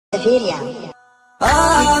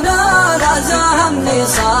أنا لازمني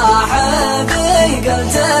صاحبي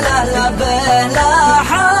قلت له لبيه لا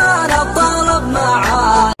حان الطلب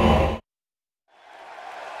معاه.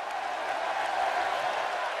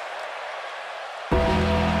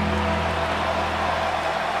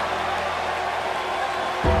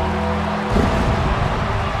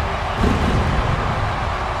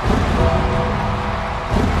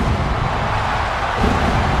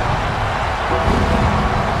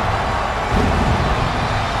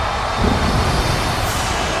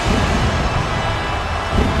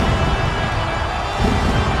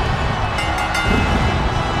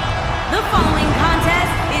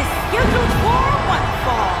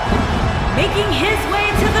 Making his way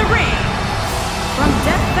to the ring from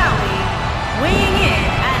Death Valley, weighing in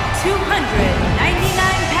at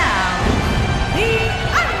 299 pounds, The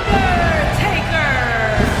Undertaker.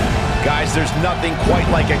 Guys, there's nothing quite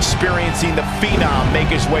like experiencing the Phenom make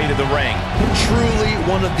his way to the ring. Truly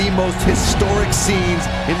one of the most historic scenes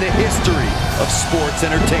in the history of sports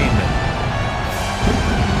entertainment.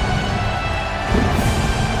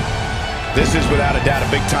 This is without a doubt a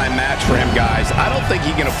big-time match for him, guys. I don't think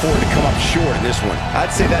he can afford to come up short in this one.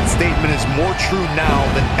 I'd say that statement is more true now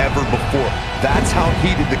than ever before. That's how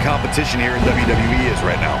heated the competition here in WWE is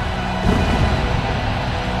right now.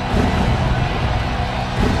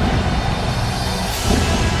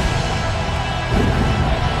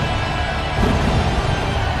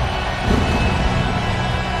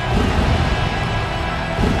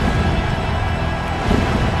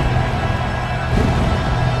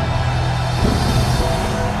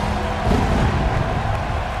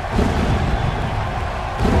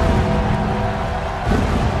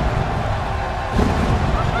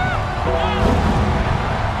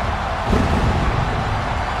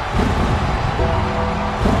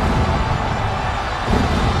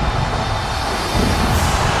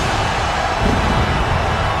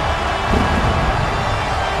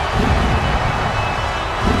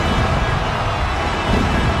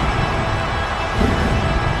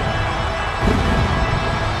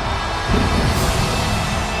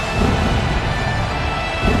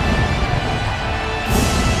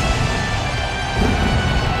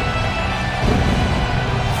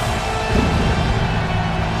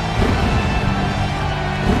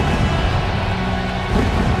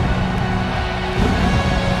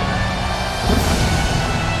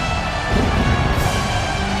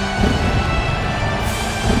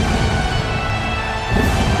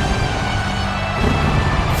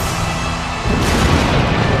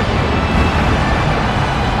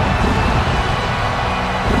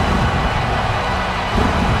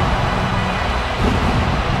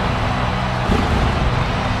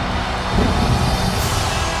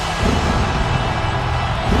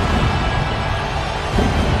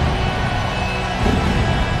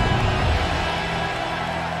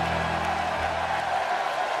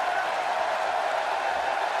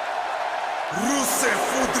 Rusev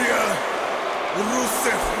Udria,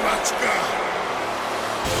 Rusev Machka.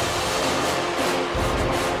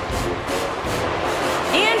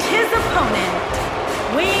 And his opponent,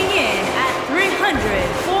 weighing in at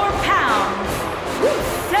 304 pounds,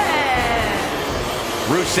 Rusev.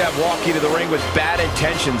 Rusev walking to the ring with bad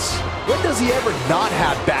intentions. When does he ever not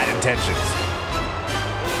have bad intentions?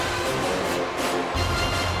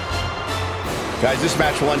 Guys, this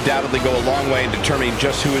match will undoubtedly go a long way in determining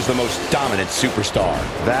just who is the most dominant superstar.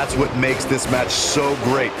 That's what makes this match so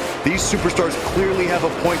great. These superstars clearly have a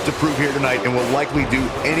point to prove here tonight and will likely do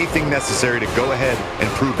anything necessary to go ahead and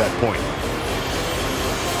prove that point.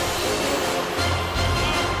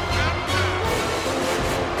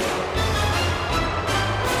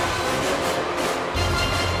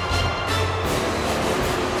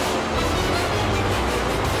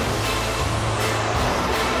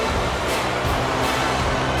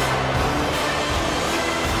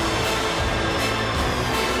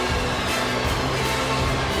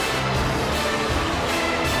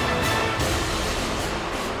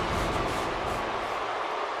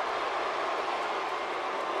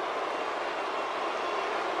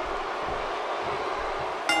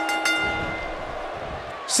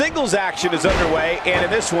 Singles action is underway, and in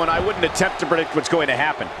this one, I wouldn't attempt to predict what's going to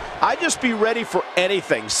happen. I'd just be ready for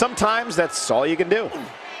anything. Sometimes that's all you can do.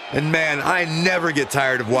 And man, I never get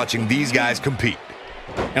tired of watching these guys compete.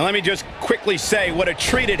 And let me just quickly say what a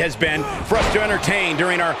treat it has been for us to entertain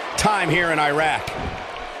during our time here in Iraq.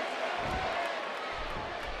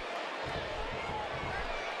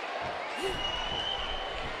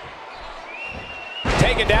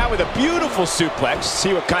 Taken down with a beautiful suplex.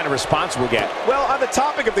 See what kind of response we'll get. Well, on the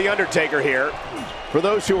topic of The Undertaker here, for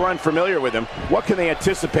those who are unfamiliar with him, what can they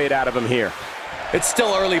anticipate out of him here? It's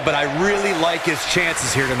still early, but I really like his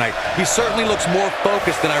chances here tonight. He certainly looks more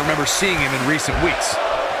focused than I remember seeing him in recent weeks.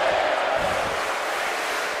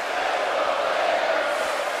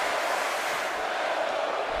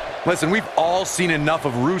 Listen, we've all seen enough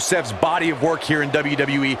of Rusev's body of work here in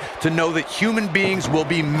WWE to know that human beings will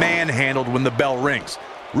be manhandled when the bell rings.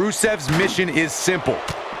 Rusev's mission is simple.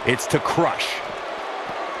 It's to crush.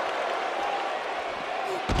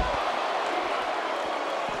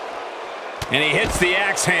 And he hits the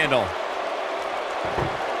axe handle.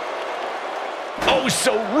 Oh,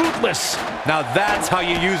 so ruthless. Now that's how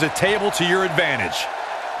you use a table to your advantage.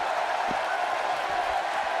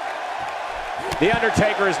 The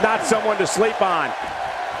Undertaker is not someone to sleep on.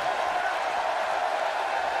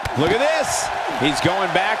 Look at this. He's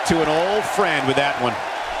going back to an old friend with that one.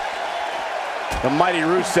 The mighty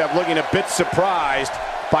Rusev looking a bit surprised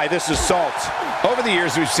by this assault. Over the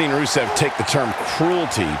years, we've seen Rusev take the term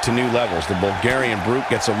cruelty to new levels. The Bulgarian brute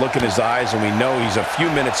gets a look in his eyes, and we know he's a few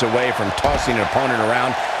minutes away from tossing an opponent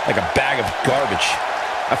around like a bag of garbage.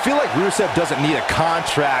 I feel like Rusev doesn't need a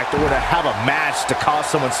contract or to have a match to cause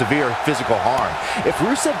someone severe physical harm. If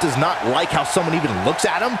Rusev does not like how someone even looks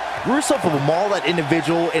at him, Rusev will maul that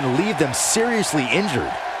individual and leave them seriously injured.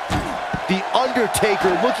 The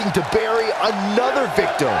Undertaker looking to bury another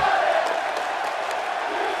victim.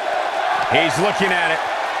 He's looking at it.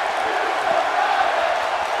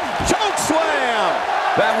 Choke slam!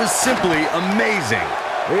 That was simply amazing.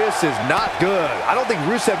 This is not good. I don't think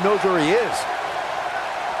Rusev knows where he is.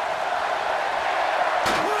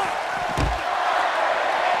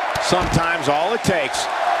 Sometimes all it takes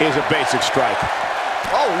is a basic strike.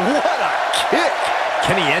 Oh, what a kick!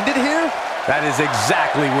 Can he end it here? That is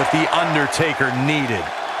exactly what The Undertaker needed.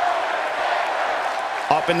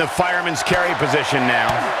 Up in the fireman's carry position now.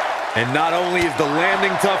 And not only is the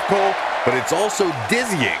landing tough, Cole, but it's also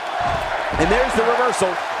dizzying. And there's the reversal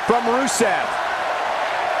from Rusev.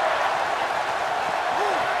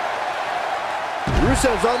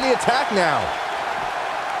 Rusev's on the attack now.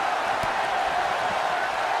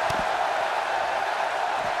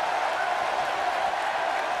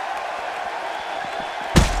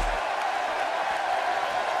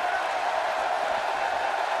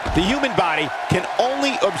 The human body can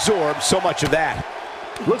only absorb so much of that.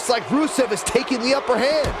 Looks like Rusev is taking the upper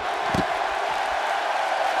hand.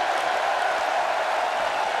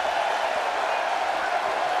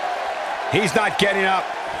 He's not getting up.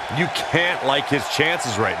 You can't like his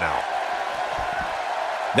chances right now.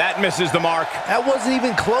 That misses the mark. That wasn't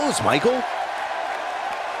even close, Michael.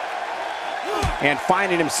 And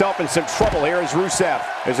finding himself in some trouble here is Rusev.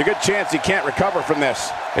 There's a good chance he can't recover from this.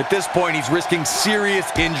 At this point, he's risking serious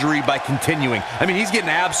injury by continuing. I mean, he's getting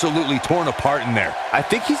absolutely torn apart in there. I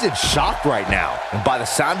think he's in shock right now. And by the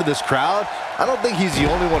sound of this crowd, I don't think he's the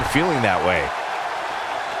only one feeling that way.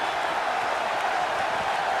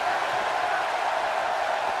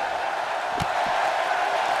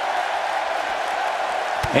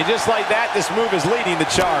 And just like that, this move is leading the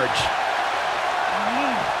charge.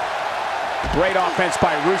 Great offense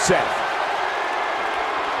by Rusev.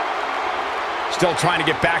 Still trying to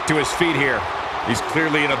get back to his feet here. He's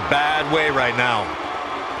clearly in a bad way right now.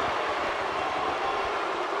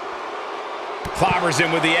 Clobbers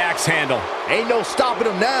him with the axe handle. Ain't no stopping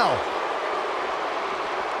him now.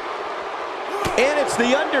 And it's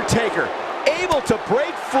the Undertaker, able to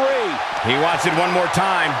break free. He wants it one more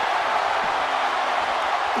time.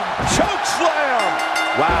 Choke slam!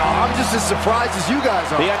 Wow, I'm just as surprised as you guys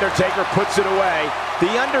are. The Undertaker puts it away.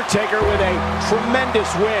 The Undertaker with a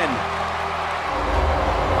tremendous win.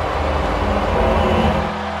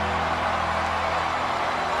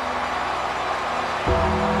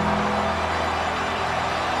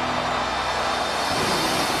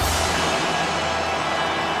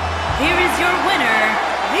 Here is your winner,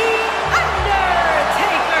 The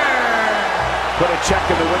Undertaker. Put a check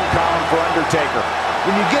in the win column for Undertaker.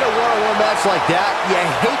 When you get a one-on-one match like that, you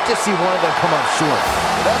hate to see one of them come up short.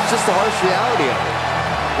 That's just the harsh reality of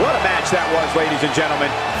it. What a match that was, ladies and gentlemen.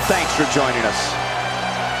 Thanks for joining us.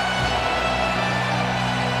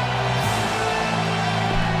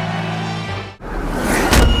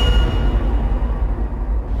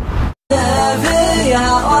 فيها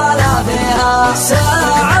ولا فيها